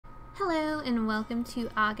Hello and welcome to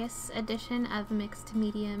August's edition of Mixed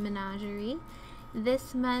Media Menagerie.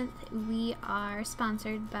 This month we are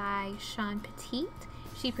sponsored by Shawn Petite.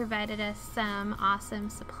 She provided us some awesome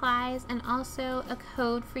supplies and also a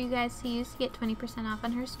code for you guys to use to get 20% off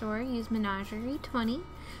on her store. Use Menagerie20.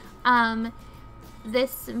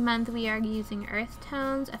 This month we are using earth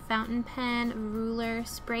tones, a fountain pen, ruler,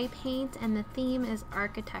 spray paint, and the theme is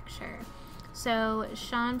architecture. So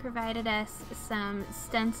Shawn provided us some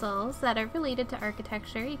stencils that are related to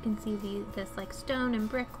architecture. You can see this like stone and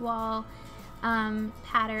brick wall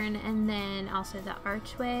pattern, and then also the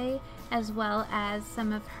archway, as well as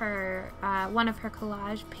some of her one of her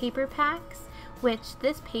collage paper packs, which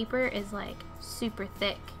this paper is like super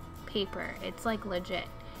thick paper. It's like legit.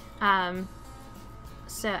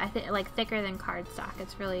 So I think like thicker than cardstock.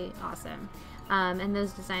 It's really awesome. And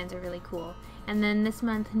those designs are really cool. And then this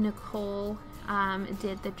month Nicole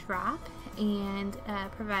did the drop and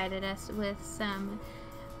provided us with some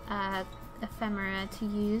ephemera to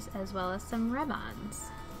use, as well as some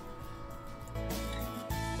rub-ons.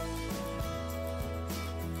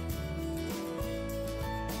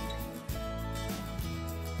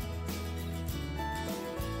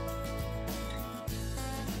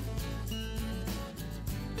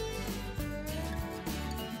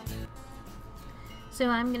 So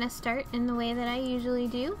I'm going to start in the way that I usually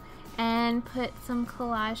do and put some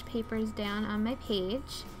collage papers down on my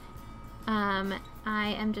page. I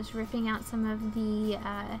am just ripping out some of the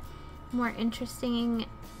more interesting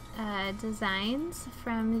designs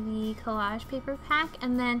from the collage paper pack,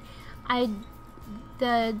 and then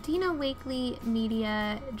the Dina Wakley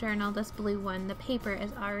Media Journal, this blue one, the paper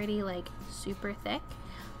is already like super thick.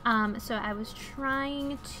 So I was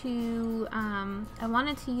trying to, I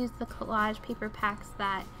wanted to use the collage paper packs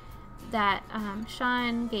that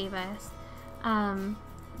Shawn gave us,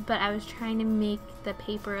 but I was trying to make the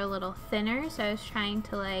paper a little thinner, so I was trying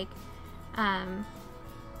to like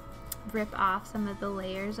rip off some of the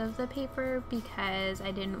layers of the paper because I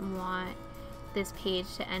didn't want this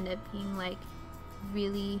page to end up being like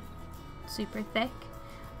really super thick.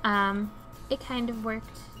 It kind of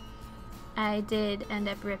worked. I did end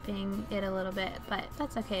up ripping it a little bit, but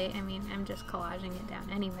that's okay. I mean, I'm just collaging it down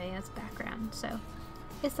anyway as background, so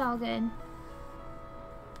it's all good.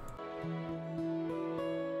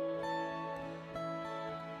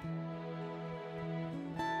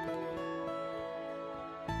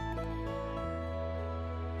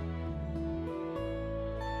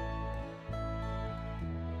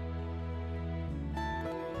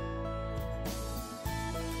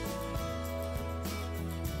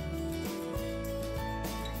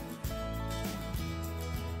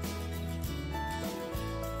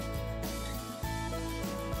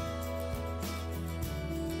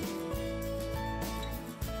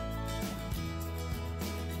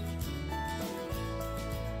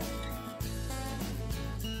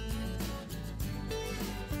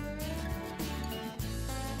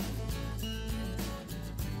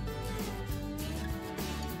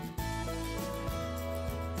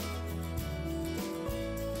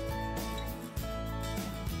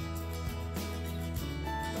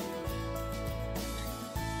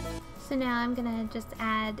 So now I'm gonna just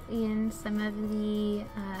add in some of the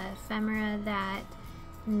ephemera that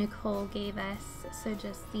Nicole gave us. So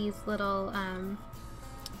just these little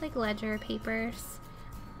like ledger papers,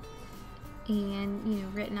 and you know,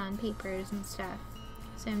 written on papers and stuff.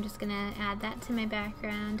 So I'm just gonna add that to my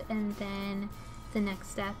background, and then the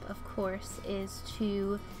next step, of course, is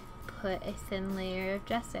to put a thin layer of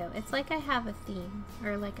gesso. It's like I have a theme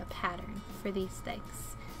or like a pattern for these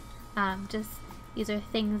things. These are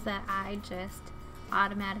things that I just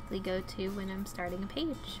automatically go to when I'm starting a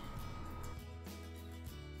page.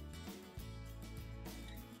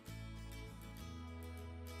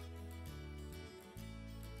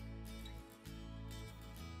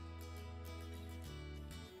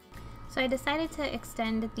 So I decided to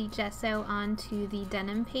extend the gesso onto the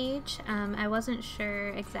denim page. I wasn't sure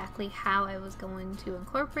exactly how I was going to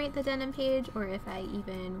incorporate the denim page, or if I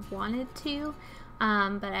even wanted to,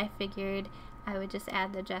 but I figured I would just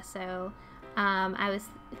add the gesso. I was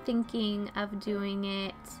thinking of doing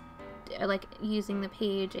it like using the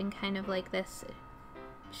page in kind of like this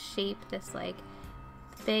shape, this like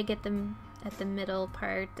big at the middle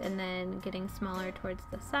part and then getting smaller towards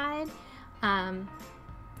the side.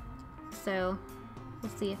 So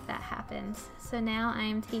we'll see if that happens. So now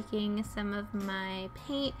I'm taking some of my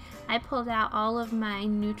paint. I pulled out all of my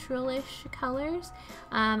neutral-ish colors.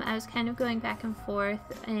 I was kind of going back and forth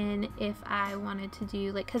in if I wanted to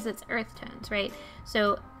do, like, because it's earth tones, right?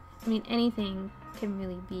 So I mean, anything can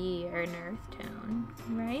really be an earth tone,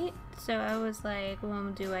 right? So I was like,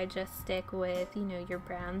 well, do I just stick with, you know, your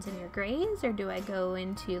browns and your grays, or do I go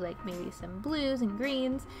into like maybe some blues and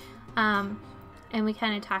greens? And we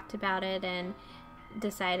kind of talked about it and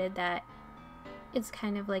decided that it's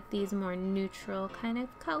kind of like these more neutral kind of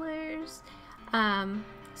colors.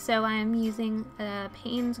 So I'm using a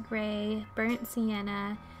Payne's Gray, Burnt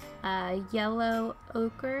Sienna, yellow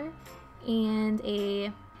ochre,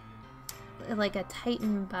 and like a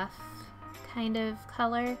Titan buff kind of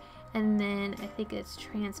color, and then I think it's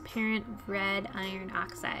transparent red iron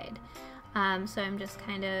oxide. So I'm just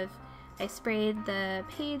kind of, I sprayed the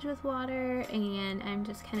page with water, and I'm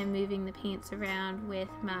just kind of moving the paints around with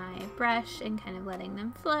my brush and kind of letting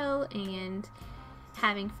them flow and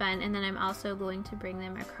having fun. And then I'm also going to bring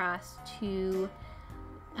them across to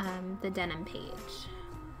the denim page.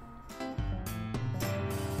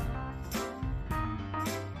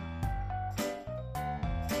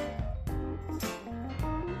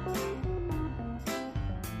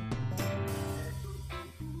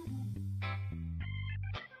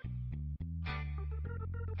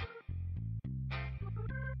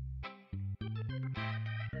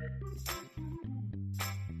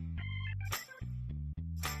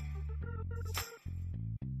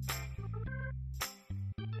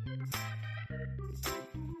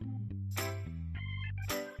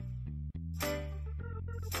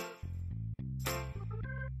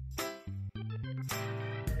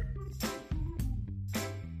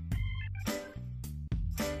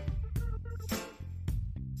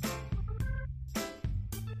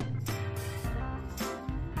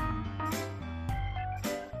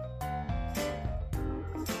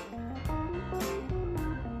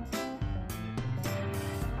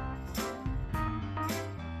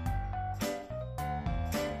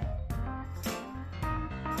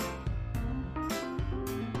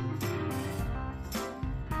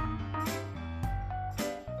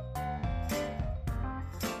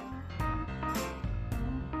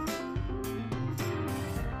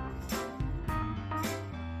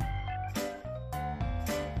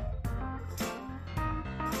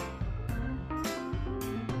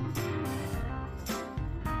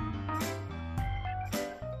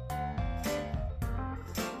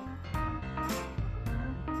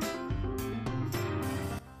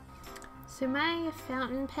 So my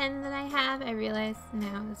fountain pen that I have, I realize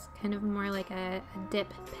now is kind of more like a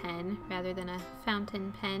dip pen rather than a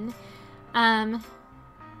fountain pen.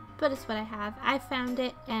 But it's what I have. I found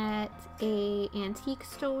it at a antique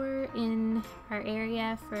store in our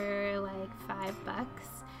area for like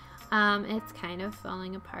 $5. It's kind of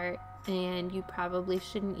falling apart, and you probably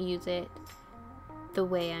shouldn't use it the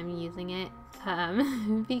way I'm using it,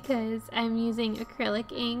 because I'm using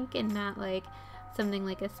acrylic ink and not like something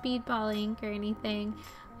like a speedball ink or anything,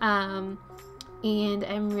 and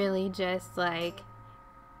I'm really just like,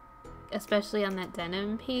 especially on that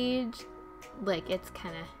denim page, like it's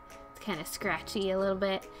kind of scratchy a little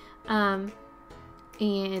bit, and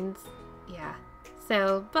yeah,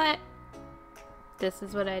 so but this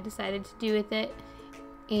is what I decided to do with it,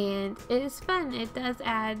 and it is fun. It does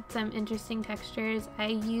add some interesting textures. I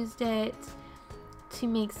used it to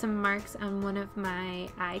make some marks on one of my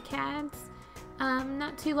iCads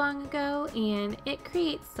not too long ago, and it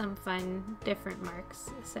creates some fun different marks,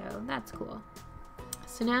 so that's cool.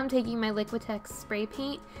 So now I'm taking my Liquitex spray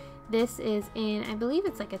paint. This is in, I believe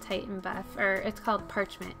it's like a Titan buff, or it's called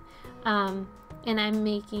Parchment, and I'm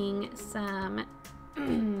making some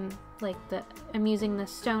I'm using the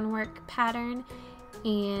stonework pattern,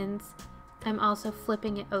 and I'm also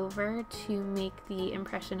flipping it over to make the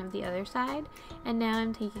impression of the other side. And now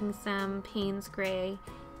I'm taking some Payne's Gray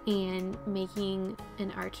and making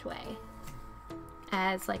an archway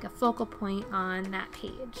as like a focal point on that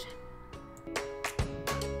page.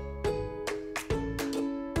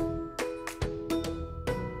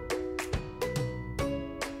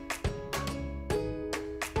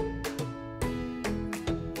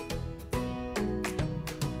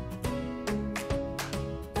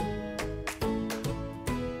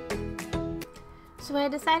 So I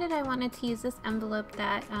decided I wanted to use this envelope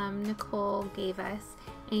that Nicole gave us,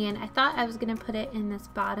 and I thought I was going to put it in this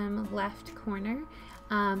bottom left corner.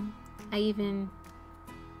 I even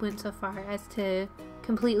went so far as to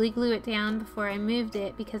completely glue it down before I moved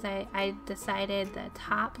it, because I decided the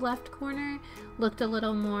top left corner looked a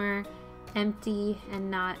little more empty and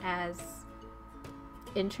not as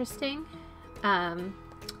interesting,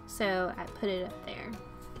 so I put it up there.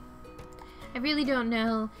 I really don't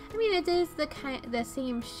know. I mean, it is the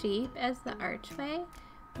same shape as the archway,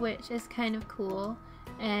 which is kind of cool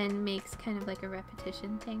and makes kind of like a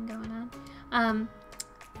repetition thing going on.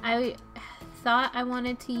 I thought I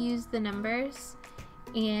wanted to use the numbers,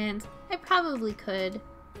 and I probably could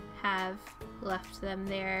have left them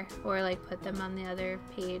there or like put them on the other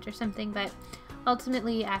page or something, but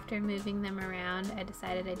ultimately after moving them around I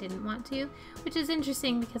decided I didn't want to, which is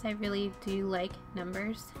interesting because I really do like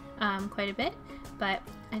numbers quite a bit, but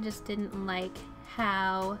I just didn't like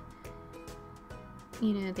how,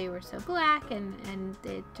 you know, they were so black and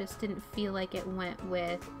it just didn't feel like it went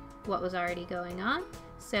with what was already going on,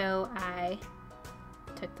 so I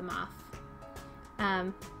took them off.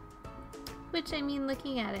 Which, I mean,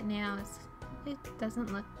 looking at it now, it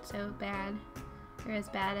doesn't look so bad, or as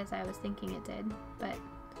bad as I was thinking it did, but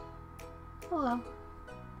oh well.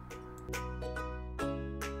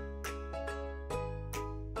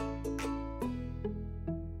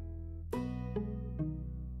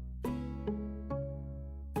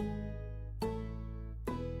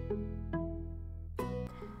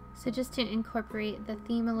 So just to incorporate the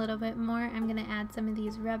theme a little bit more, I'm going to add some of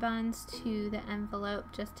these rub-ons to the envelope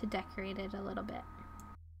just to decorate it a little bit.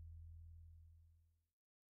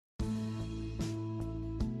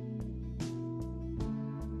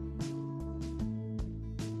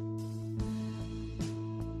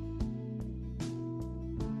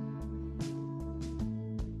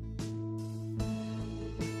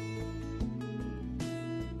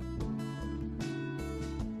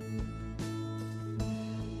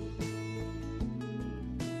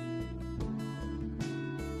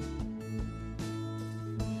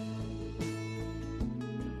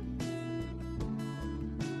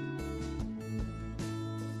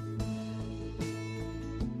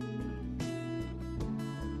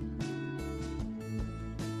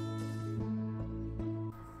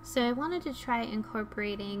 So I wanted to try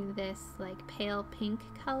incorporating this like pale pink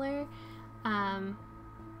color,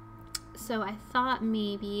 so I thought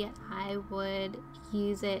maybe I would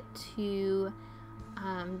use it to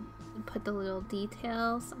put the little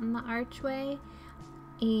details on the archway,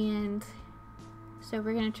 and so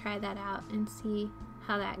we're going to try that out and see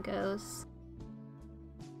how that goes.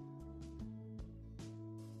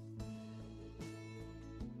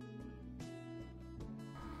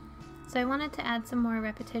 So I wanted to add some more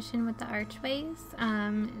repetition with the archways,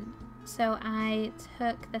 so I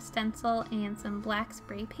took the stencil and some black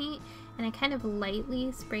spray paint and I kind of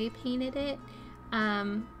lightly spray painted it,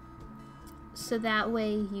 so that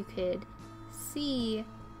way you could see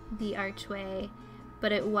the archway,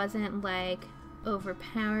 but it wasn't like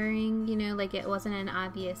overpowering, you know, like it wasn't an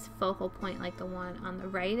obvious focal point like the one on the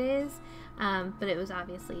right is, but it was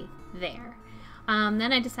obviously there.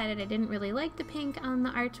 Then I decided I didn't really like the pink on the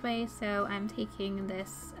archway, so I'm taking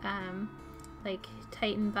this like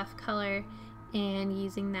Titan buff color and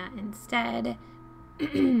using that instead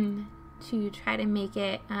to try to make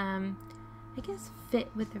it, I guess, fit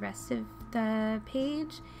with the rest of the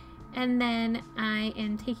page. And then I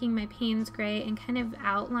am taking my Payne's Gray and kind of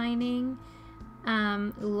outlining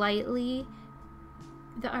lightly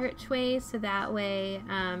the archway, so that way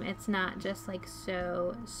it's not just like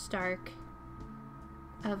so stark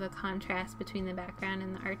of a contrast between the background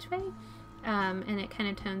and the archway, and it kind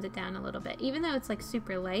of tones it down a little bit. Even though it's like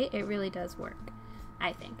super light, it really does work,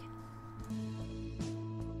 I think.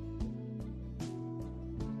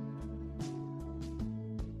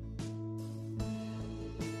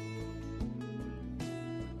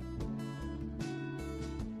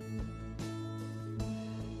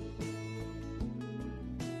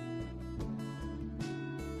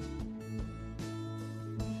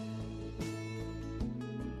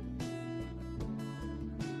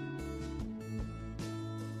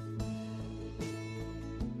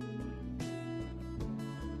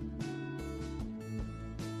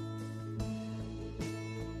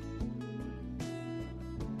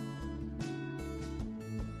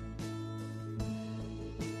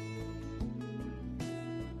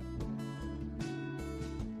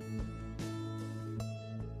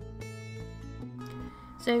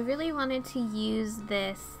 So I really wanted to use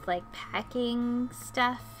this like packing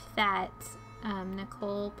stuff that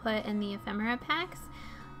Nicole put in the ephemera packs.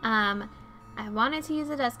 I wanted to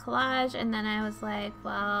use it as collage, and then I was like,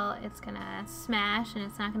 well, it's gonna smash and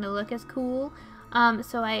it's not gonna look as cool.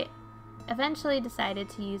 So I eventually decided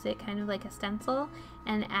to use it kind of like a stencil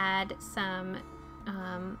and add some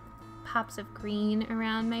pops of green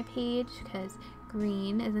around my page, because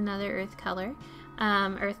green is another earth color,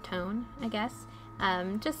 earth tone, I guess.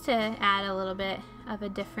 Just to add a little bit of a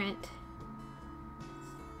different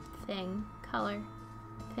color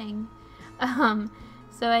thing.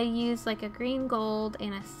 So I used like a green gold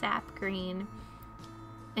and a sap green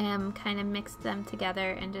and kind of mixed them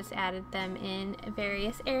together and just added them in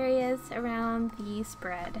various areas around the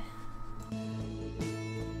spread.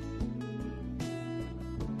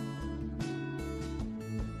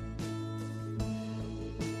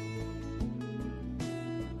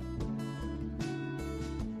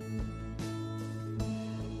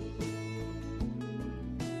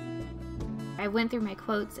 I went through my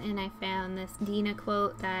quotes and I found this Dina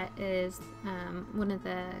quote that is one of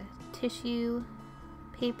the tissue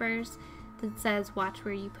papers that says, "Watch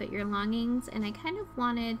where you put your longings," and I kind of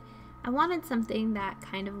wanted something that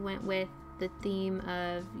kind of went with the theme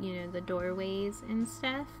of, you know, the doorways and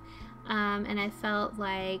stuff, and I felt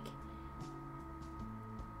like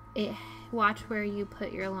watch where you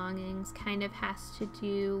put your longings kind of has to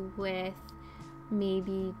do with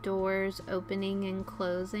maybe doors opening and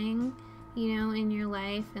closing, you know, in your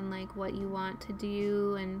life, and like what you want to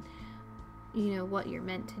do and, you know, what you're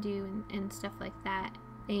meant to do and stuff like that.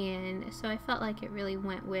 And so I felt like it really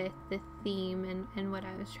went with the theme and what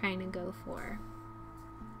I was trying to go for.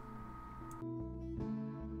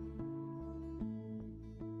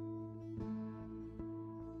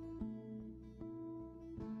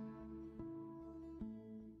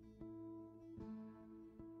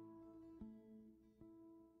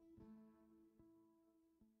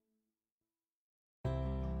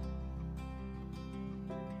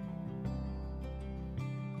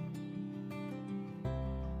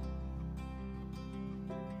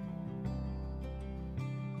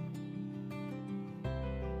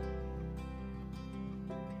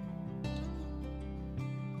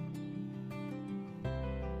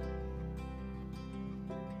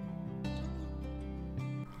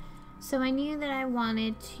 So I knew that I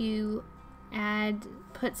wanted to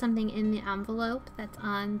put something in the envelope that's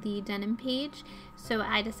on the denim page, so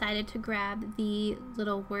I decided to grab the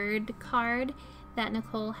little word card that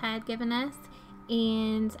Nicole had given us,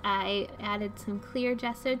 and I added some clear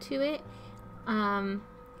gesso to it.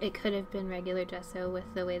 It could have been regular gesso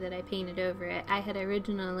with the way that I painted over it. I had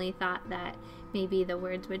originally thought that maybe the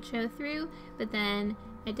words would show through, but then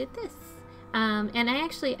I did this. And I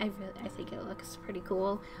think it looks pretty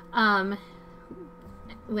cool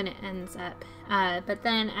when it ends up. But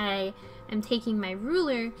then I am taking my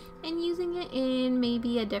ruler and using it in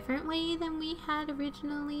maybe a different way than we had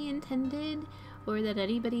originally intended, or that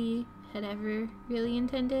anybody had ever really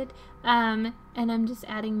intended. And I'm just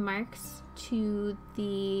adding marks to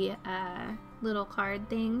the little card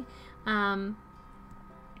thing.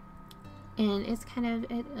 And it's kind of,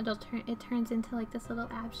 it turns into like this little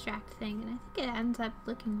abstract thing, and I think it ends up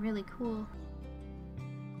looking really cool.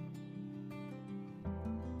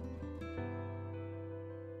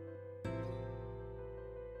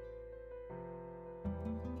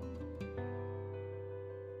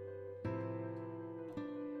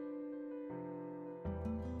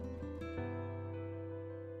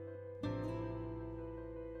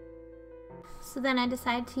 So then I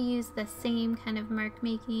decided to use the same kind of mark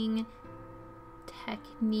making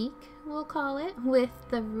technique, we'll call it, with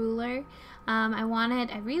the ruler.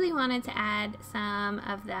 I really wanted to add some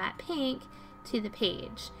of that pink to the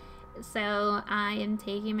page. So I am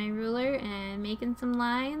taking my ruler and making some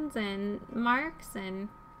lines and marks and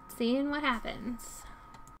seeing what happens.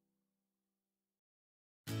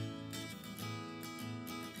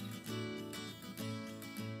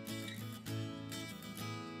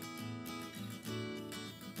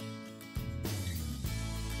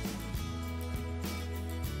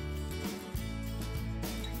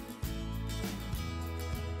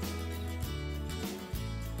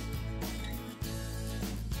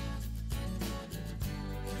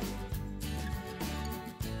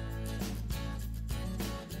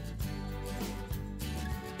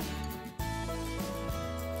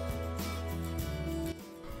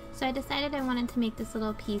 So I decided I wanted to make this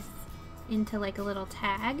little piece into like a little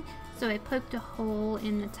tag. So I poked a hole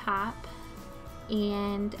in the top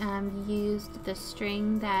and used the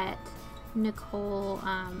string that Nicole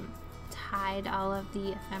tied all of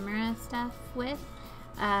the ephemera stuff with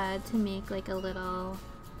to make like a little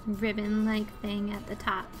ribbon-like thing at the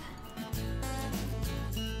top.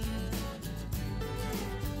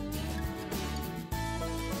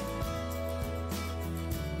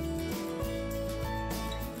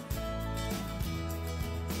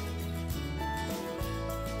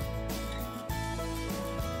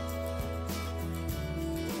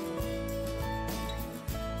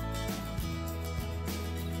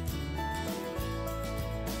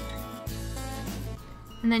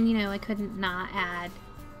 And then, you know, I couldn't not add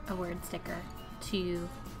a word sticker to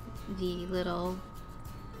the little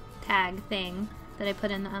tag thing that I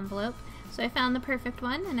put in the envelope. So I found the perfect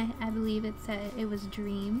one, and I believe it was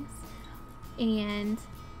dreams, and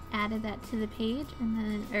added that to the page, and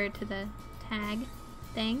then, or to the tag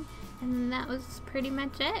thing, and then that was pretty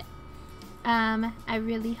much it. I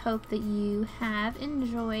really hope that you have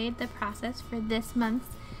enjoyed the process for this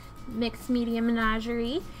month's Mixed Media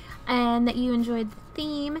Menagerie, and that you enjoyed the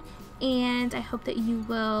theme, and I hope that you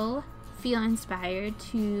will feel inspired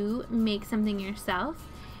to make something yourself.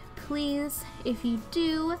 please, if you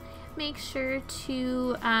do, make sure to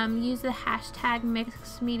use the hashtag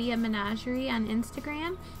Mixed Media Menagerie on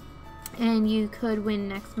Instagram, and you could win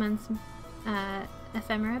next month's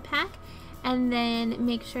ephemera pack. And then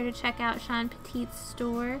make sure to check out Shawn Petite's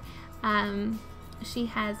store. She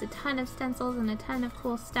has a ton of stencils and a ton of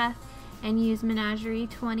cool stuff, and use Menagerie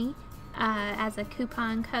 20 as a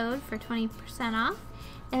coupon code for 20% off.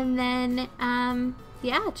 And then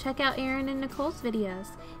yeah, check out Erin and Nicole's videos.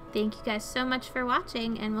 Thank you guys so much for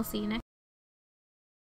watching, and we'll see you next time.